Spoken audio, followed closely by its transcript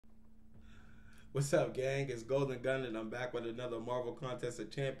What's up, gang? It's Golden Gun, and I'm back with another Marvel Contest of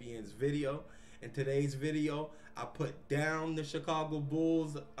Champions video. In today's video, I put down the Chicago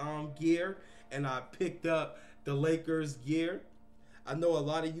Bulls gear, and I picked up the Lakers gear. I know a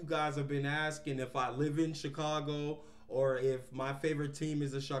lot of you guys have been asking if I live in Chicago or if my favorite team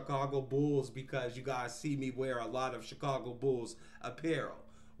is the Chicago Bulls because you guys see me wear a lot of Chicago Bulls apparel.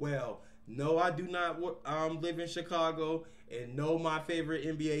 Well, no, I do not live in Chicago, and no, my favorite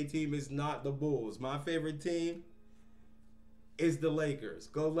NBA team is not the Bulls. My favorite team is the Lakers.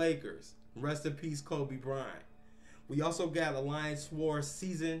 Go Lakers. Rest in peace, Kobe Bryant. We also got Alliance War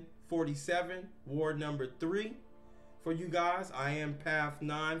Season 47, War number 3 for you guys. I am Path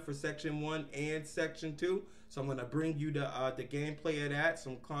 9 for Section 1 and Section 2. So I'm going to bring you the gameplay of that,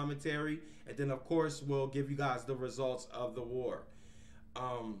 some commentary, and then, of course, we'll give you guys the results of the war.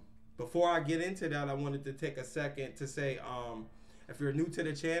 Before I get into that, I wanted to take a second to say, if you're new to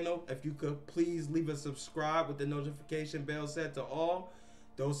the channel, if you could please leave a subscribe with the notification bell set to all.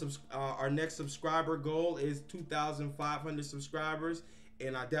 Our next subscriber goal is 2,500 subscribers,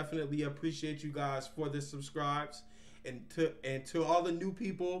 and I definitely appreciate you guys for the subscribes. And to all the new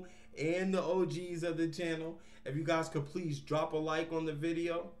people and the OGs of the channel, if you guys could please drop a like on the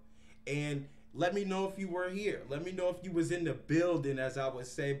video and let me know if you were here. Let me know if you was in the building, as I would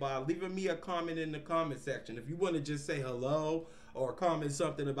say, by leaving me a comment in the comment section. If you want to just say hello or comment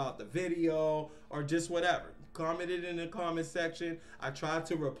something about the video or just whatever, comment it in the comment section. I try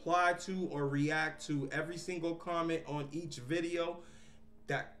to reply to or react to every single comment on each video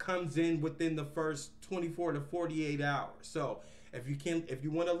that comes in within the first 24 to 48 hours. So if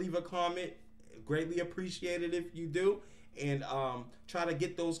you want to leave a comment, greatly appreciate it if you do. And try to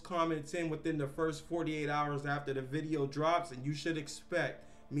get those comments in within the first 48 hours after the video drops, and you should expect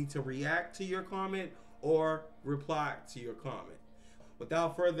me to react to your comment or reply to your comment.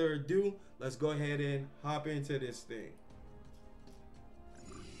 Without further ado, let's go ahead and hop into this thing.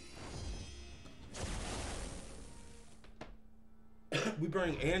 We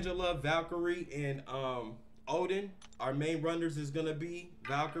bring Angela, Valkyrie, and Odin. Our main runners is gonna be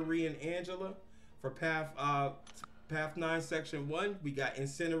Valkyrie and Angela. For Path 9 Section 1, we got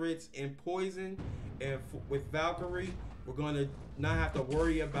Incinerates and Poison. And with Valkyrie, we're going to not have to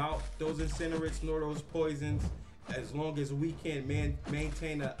worry about those Incinerates nor those Poisons as long as we can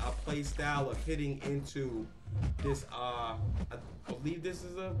maintain a play style of hitting into this, I believe this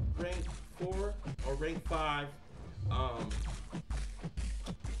is a rank 4 or rank 5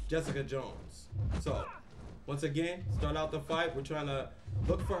 Jessica Jones. So, once again, start out the fight. We're trying to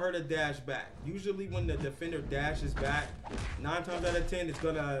look for her to dash back. Usually when the defender dashes back, 9 times out of 10, it's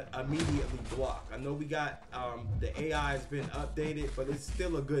going to immediately block. I know we got, the AI has been updated, but it's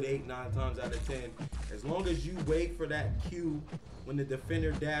still a good 8, 9 times out of 10. As long as you wait for that cue when the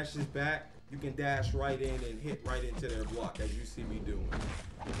defender dashes back, you can dash right in and hit right into their block, as you see me doing.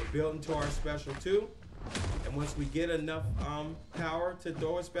 We're built into our special 2. And once we get enough power to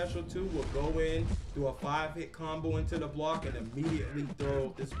throw a special 2, we'll go in, do a 5-hit combo into the block, and immediately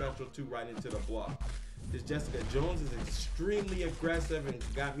throw the special 2 right into the block. This Jessica Jones is extremely aggressive and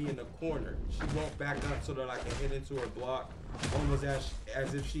got me in the corner. She won't back up so that I can hit into her block, almost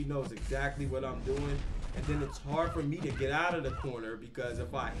as if she knows exactly what I'm doing. And then it's hard for me to get out of the corner because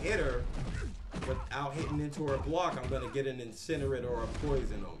if I hit her without hitting into her block, I'm going to get an Incinerate or a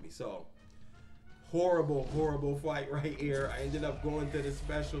Poison on me. So, horrible, horrible fight right here. I ended up going to the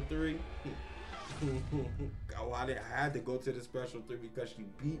special 3. Oh, I had to go to the special 3 because she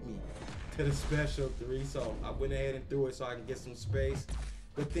beat me to the special 3. So I went ahead and threw it so I can get some space.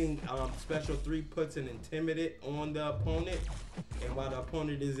 Good thing special 3 puts an Intimidate on the opponent. And while the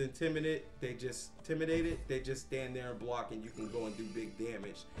opponent is intimidated, they just stand there and block, and you can go and do big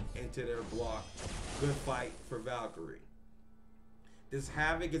damage into their block. Good fight for Valkyrie. This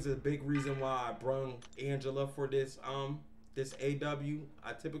Havoc is a big reason why I brung Angela for this this AW.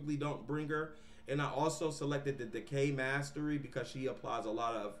 I typically don't bring her. And I also selected the Decay Mastery because she applies a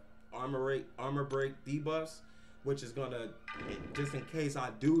lot of armor break debuffs, which is gonna, just in case I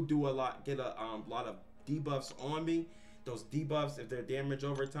get a lot of debuffs on me. Those debuffs, if they're damage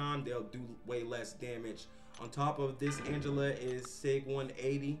over time, they'll do way less damage. On top of this, Angela is Sig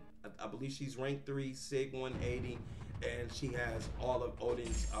 180. I believe she's rank 3, Sig 180. And she has all of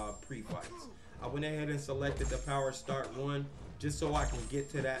Odin's pre-fights. I went ahead and selected the Power Start 1 just so I can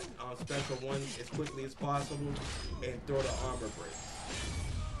get to that special 1 as quickly as possible and throw the armor break.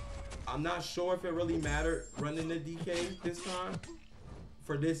 I'm not sure if it really mattered running the DK this time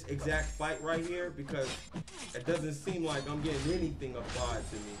for this exact fight right here because it doesn't seem like I'm getting anything applied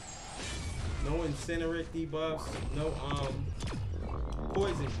to me. No Incinerate debuffs, no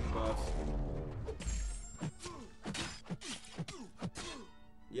poison debuffs.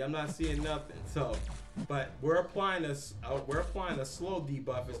 Yeah, I'm not seeing nothing. So, but we're applying a slow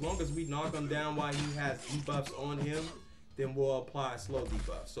debuff. As long as we knock him down while he has debuffs on him, then we'll apply a slow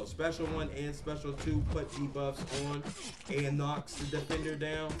debuff. So special 1 and special 2 put debuffs on and knocks the defender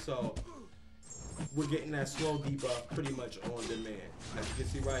down. So we're getting that slow debuff pretty much on demand. As you can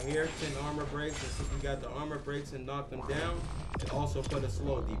see right here, 10 armor breaks, and since we got the armor breaks and knocked them down, it also put a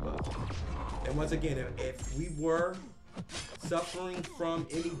slow debuff. And once again, if we were suffering from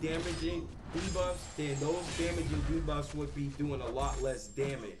any damaging debuffs, then those damaging debuffs would be doing a lot less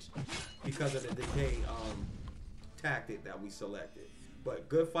damage because of the decay tactic that we selected. But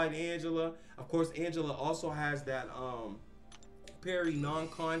good fight, Angela. Of course, Angela also has that parry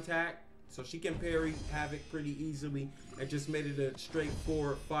non-contact, so she can parry Havoc pretty easily, and just made it a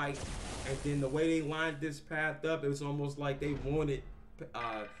straightforward fight. And then the way they lined this path up, it was almost like they wanted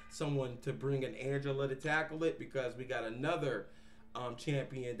someone to bring an Angela to tackle it, because we got another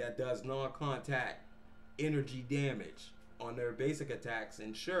champion that does non-contact energy damage on their basic attacks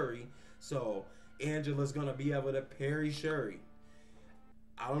in Shuri. So Angela's gonna be able to parry Shuri.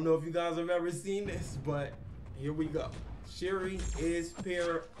 I don't know if you guys have ever seen this, but here we go. Shuri is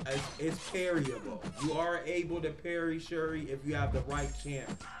parryable. You are able to parry Shuri if you have the right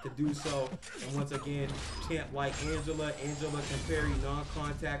champ to do so. And once again, champ like Angela can parry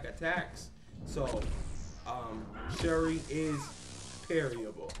non-contact attacks. So Shuri is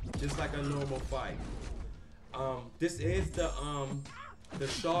parryable, just like a normal fight. This is the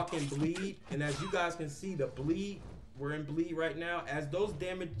shock and bleed, and as you guys can see, the bleed, we're in bleed right now. As those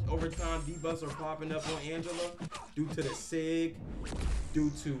damage over time debuffs are popping up on Angela due to the SIG, due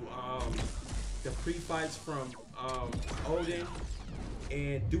to the pre-fights from Odin,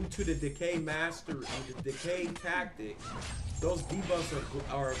 and due to the decay master and the decay tactic, those debuffs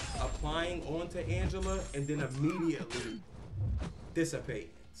are applying onto Angela and then immediately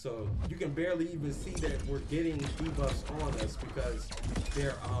dissipate. So you can barely even see that we're getting debuffs on us because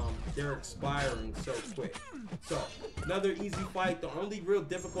they're expiring so quick. So another easy fight. The only real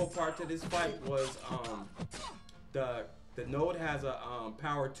difficult part to this fight was the node has a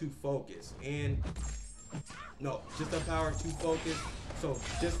power 2 focus, and no, just a power 2 focus. So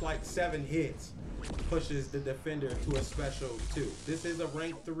just like 7 hits pushes the defender to a special 2. This is a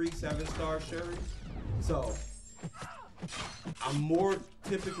rank 3 7-star Shuri. So I'm more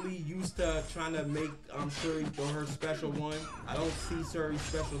typically used to trying to make Shuri go her special 1. I don't see Shuri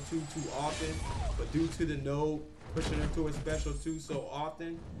special 2 too often, but due to the node pushing her to a special 2 so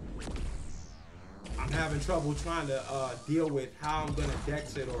often, I'm having trouble trying to deal with how I'm gonna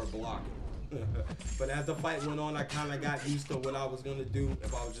dex it or block it. But as the fight went on, I kind of got used to what I was gonna do.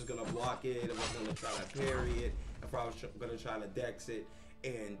 If I was just gonna block it, if I was gonna try to parry it, if I was gonna try to dex it.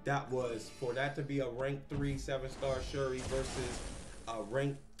 And that was, for that to be a rank 3 7-star Shuri versus a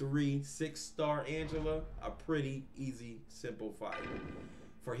rank 3 6-star Angela, a pretty easy, simple fight.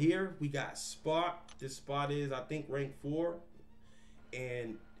 For here, we got Spot. This Spot is, I think, rank 4.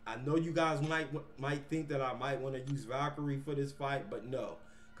 And I know you guys might think that I might want to use Valkyrie for this fight, but no.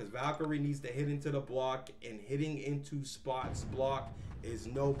 Because Valkyrie needs to hit into the block, and hitting into Spot's block is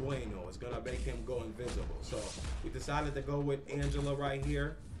no bueno. It's gonna make him go invisible. So we decided to go with Angela right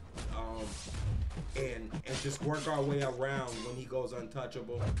here, and just work our way around when he goes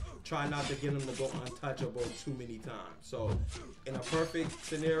untouchable. Try not to get him to go untouchable too many times. So in a perfect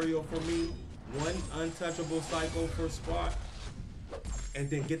scenario for me, 1 untouchable cycle for Spot, and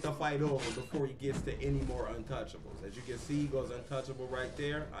then get the fight over before he gets to any more untouchables. As you can see, he goes untouchable right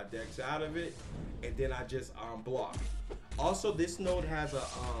there. I dex out of it, and then I just block. Also, this node has a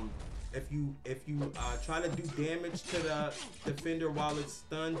if you try to do damage to the defender while it's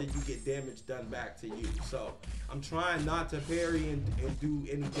stunned, then you get damage done back to you. So I'm trying not to parry and do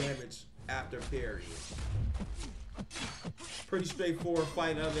any damage after parrying. Pretty straightforward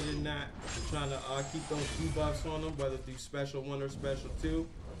fight. Other than that, we're trying to keep those debuffs on them, whether through special 1 or special 2,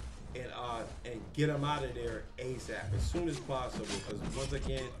 and get him out of there ASAP as soon as possible. Because once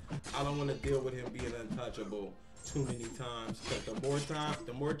again, I don't want to deal with him being untouchable too many times. Because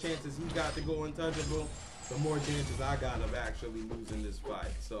the more chances he got to go untouchable, the more chances I got of actually losing this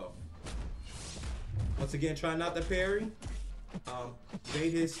fight. So once again, try not to parry.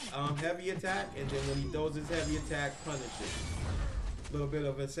 Bait his heavy attack, and then when he throws his heavy attack, punish it. A little bit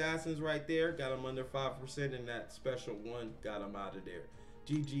of assassins right there, got him under 5%, and that special 1 got him out of there.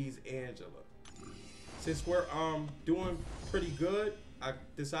 GG's Angela. Since we're doing pretty good, I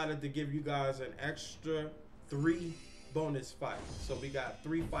decided to give you guys an extra 3 bonus fights. So we got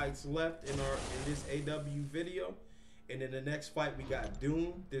 3 fights left in this AW video, And in the next fight, we got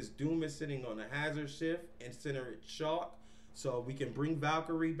Doom. This Doom is sitting on a hazard shift and center it shock. So we can bring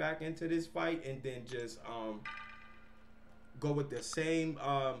Valkyrie back into this fight and then just go with the same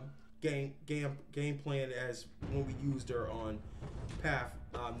game plan as when we used her on Path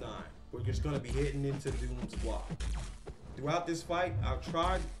 9. We're just gonna be hitting into Doom's block. Throughout this fight, I'll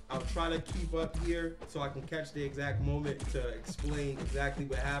try to keep up here so I can catch the exact moment to explain exactly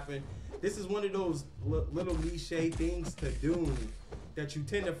what happened. This is one of those little cliche things to Doom that you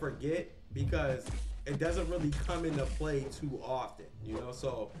tend to forget because it doesn't really come into play too often, you know.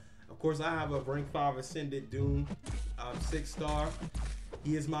 So of course I have a rank 5 ascended Doom, 6-star.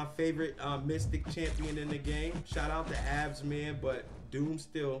 He is my favorite Mystic champion in the game. Shout out to Abs, man, but Doom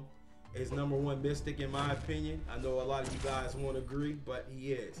still is #1 Mystic in my opinion. I know a lot of you guys won't agree, but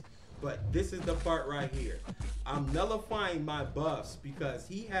he is. But this is the part right here. I'm nullifying my buffs because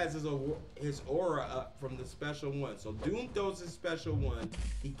he has his aura up from the special one. So Doom throws his special one,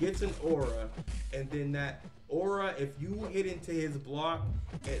 he gets an aura, and then that aura, if you hit into his block,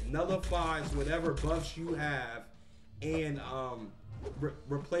 it nullifies whatever buffs you have and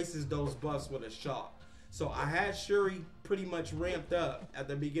replaces those buffs with a shock. So I had Shuri pretty much ramped up at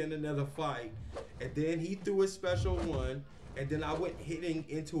the beginning of the fight, and then he threw his special one, and then I went hitting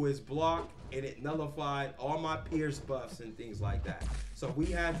into his block, and it nullified all my Pierce buffs and things like that. So we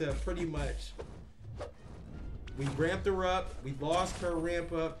had to pretty much, we ramped her up, we lost her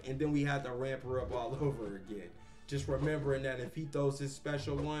ramp up, and then we had to ramp her up all over again. Just remembering that if he throws his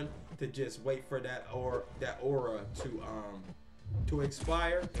special one, to just wait for that aura to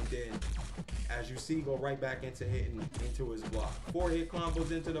expire, and then as you see, go right back into hitting into his block. 4 hit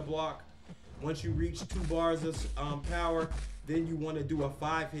combos into the block. Once you reach 2 bars of power, then you want to do a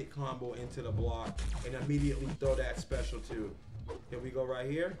 5 hit combo into the block and immediately throw that special 2. Here we go right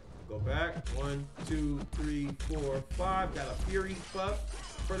here. Go back. 1, 2, 3, 4, 5. Got a Fury buff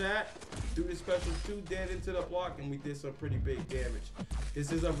for that. Do the special 2 dead into the block, and we did some pretty big damage.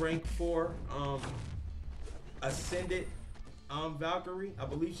 This is a rank 4 ascended Valkyrie. I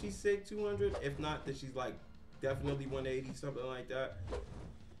believe she's SIG 200. If not, then she's like definitely 180, something like that.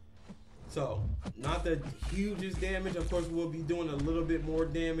 So not the hugest damage. Of course, we'll be doing a little bit more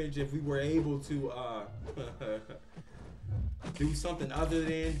damage if we were able to do something other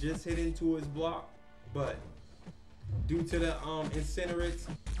than just hit into his block. But due to the incinerates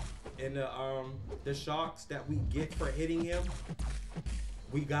and the shocks that we get for hitting him,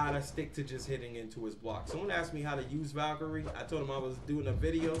 we gotta stick to just hitting into his block. Someone asked me how to use Valkyrie. I told him I was doing a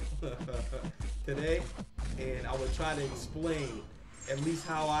video today, and I would try to explain at least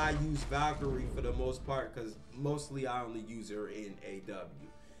how I use Valkyrie for the most part, because mostly I only use her in AW.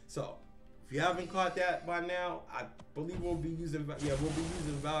 So if you haven't caught that by now, I believe we'll be using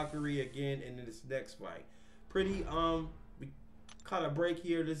Valkyrie again in this next fight. Pretty we caught a break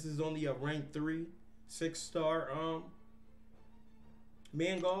here. This is only a rank 3 6-star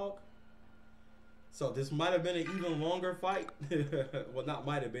Mangog. So this might have been an even longer fight. Well, not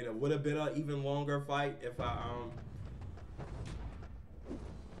might have been, it would have been an even longer fight if I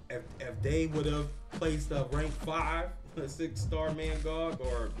if they would have placed a rank 5 6-star Mangog,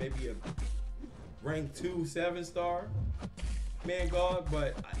 or maybe a rank 2 7-star Mangog.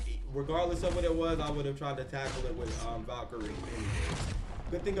 But regardless of what it was, I would have tried to tackle it with Valkyrie anyways.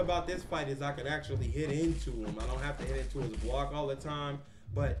 Good thing about this fight is I could actually hit into him. I don't have to hit into his block all the time,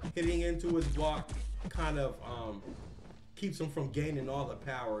 but hitting into his block kind of keeps him from gaining all the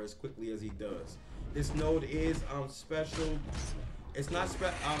power as quickly as he does. This node is special. It's not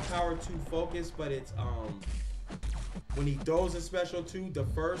power 2 focus, but it's when he throws a special 2, the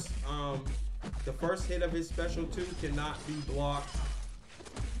first hit of his special 2 cannot be blocked,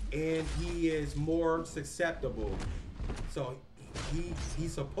 and he is more susceptible. So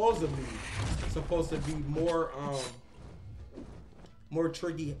he's supposedly supposed to be more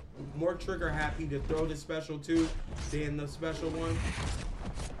trigger happy to throw the special 2 than the special one.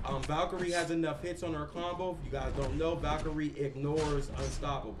 Valkyrie has enough hits on her combo. If you guys don't know, Valkyrie ignores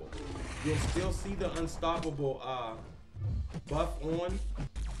unstoppable. You'll still see the unstoppable buff on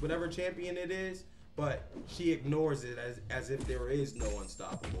whatever champion it is, but she ignores it as if there is no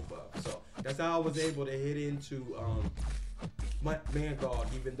unstoppable buff. So that's how I was able to hit into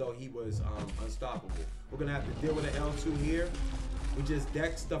Mangog, even though he was unstoppable. We're gonna have to deal with an L2 here. We just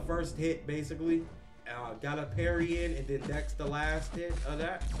dex the first hit basically, got a parry in, and then dex the last hit of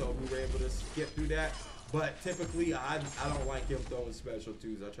that. So we were able to skip through that. But typically, I don't like him throwing special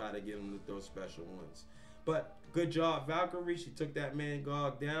 2s. I try to get him to throw special 1s. But good job, Valkyrie. She took that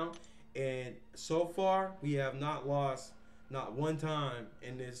Mangog down, and so far we have not lost not one time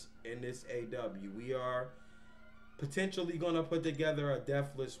in this AW. We are potentially gonna put together a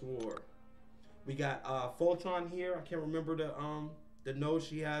Deathless War. We got Photon here. I can't remember the node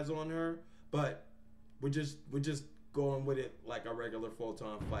she has on her, but we're just going with it like a regular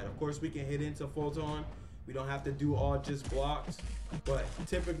Photon fight. Of course, we can hit into Photon. We don't have to do all just blocks, but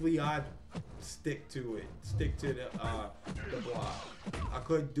typically I stick to it. Stick to the block. I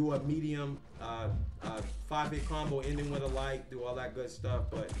could do a medium 5-hit combo ending with a light, do all that good stuff,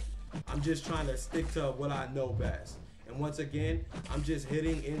 but I'm just trying to stick to what I know best. And once again, I'm just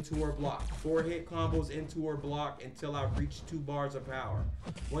hitting into her block. 4-hit combos into her block until I reach 2 bars of power.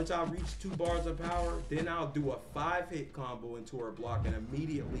 Once I reach 2 bars of power, then I'll do a 5-hit combo into her block and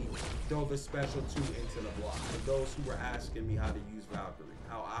immediately throw the special 2 into the block. For those who were asking me how to use Valkyrie,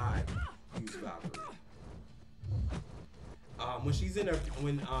 how I use Valkyrie. When she's in her,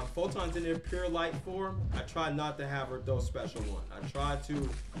 when Photon's in her pure light form, I try not to have her throw special 1. I try to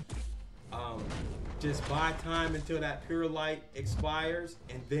just buy time until that pure light expires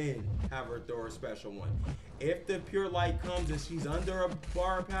and then have her throw her special 1. If the pure light comes and she's under a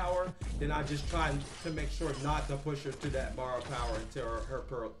bar of power, then I just try to make sure not to push her to that bar of power until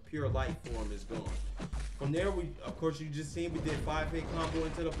her pure light form is gone. From there, of course, you just seen we did 5-hit combo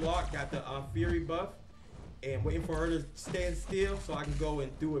into the block, got the Fury buff, and waiting for her to stand still so I can go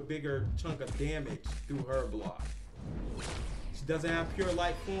and do a bigger chunk of damage through her block. She doesn't have pure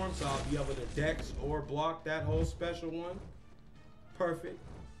light form, so I'll be able to dex or block that whole special 1. Perfect.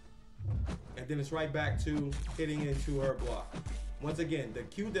 And then it's right back to hitting into her block. Once again, the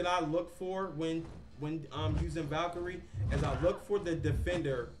cue that I look for when using Valkyrie is I look for the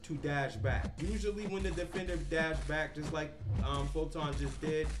defender to dash back. Usually when the defender dash back, just like Photon just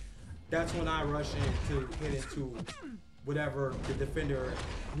did, that's when I rush in to hit into whatever the defender,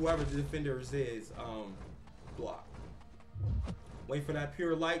 whoever the defender is, block. Wait for that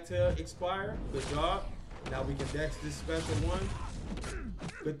pure light to expire. Good job. Now we can dex this special 1.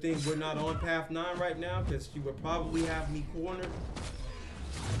 Good thing we're not on path 9 right now, because she would probably have me cornered.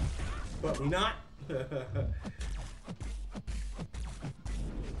 But we not.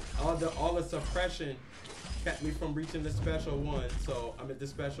 all the suppression kept me from reaching the special 1, so I'm at the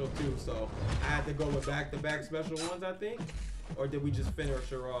special 2, so I had to go with back-to-back special 1s, I think. Or did we just finish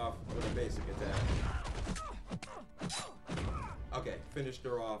her off with a basic attack? Okay, finished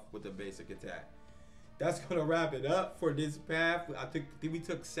her off with a basic attack. That's gonna wrap it up for this path. We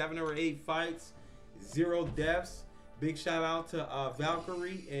took 7 or 8 fights, 0 deaths. Big shout out to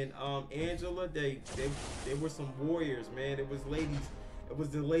Valkyrie and Angela. They were some warriors, man. It was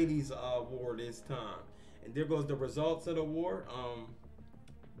the ladies war this time. And there goes the results of the war.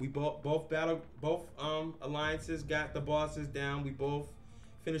 We both alliances got the bosses down. We both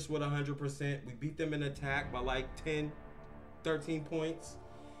finished with 100%. We beat them in attack by like 10, 13 points.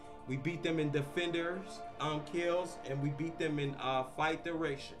 We beat them in defenders kills, and we beat them in fight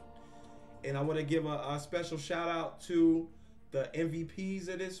duration. And I want to give a special shout out to the MVPs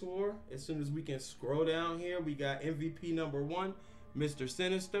of this war. As soon as we can scroll down here, we got MVP number 1, Mr.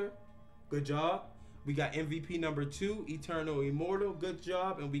 Sinister. Good job. We got MVP number 2, Eternal Immortal. Good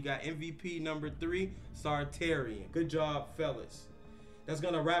job. And we got MVP number 3, Sartarian. Good job, fellas. That's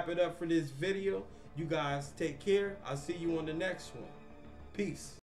gonna wrap it up for this video. You guys take care. I'll see you on the next one. Peace.